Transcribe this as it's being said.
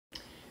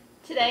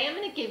Today I'm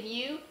going to give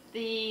you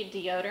the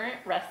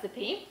deodorant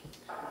recipe.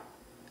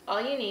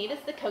 All you need is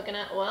the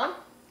coconut oil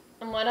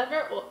and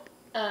whatever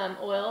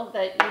oil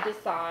that you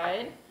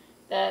decide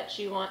that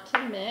you want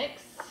to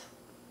mix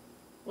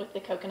with the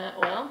coconut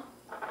oil.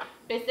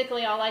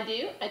 Basically all I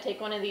do, I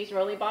take one of these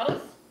rolly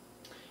bottles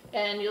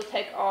and you'll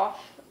take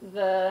off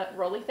the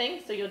rolly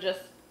thing, so you'll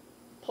just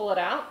pull it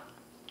out.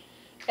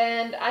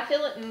 And I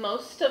fill it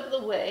most of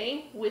the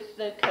way with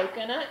the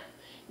coconut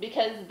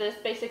because this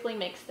basically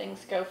makes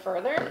things go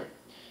further.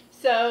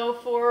 So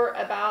for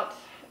about,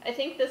 I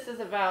think this is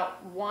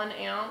about 1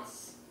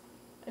 ounce.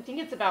 I think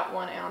it's about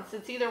 1 ounce.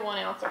 It's either 1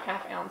 ounce or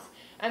 ½ ounce.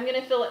 I'm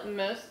going to fill it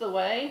most of the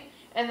way,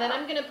 and then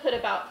I'm going to put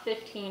about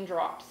 15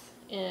 drops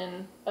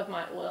of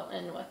my oil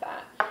in with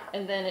that.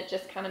 And then it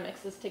just kind of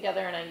mixes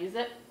together and I use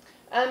it.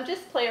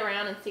 Just play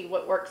around and see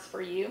what works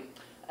for you.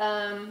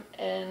 And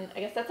I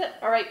guess that's it.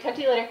 All right, talk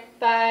to you later.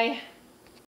 Bye.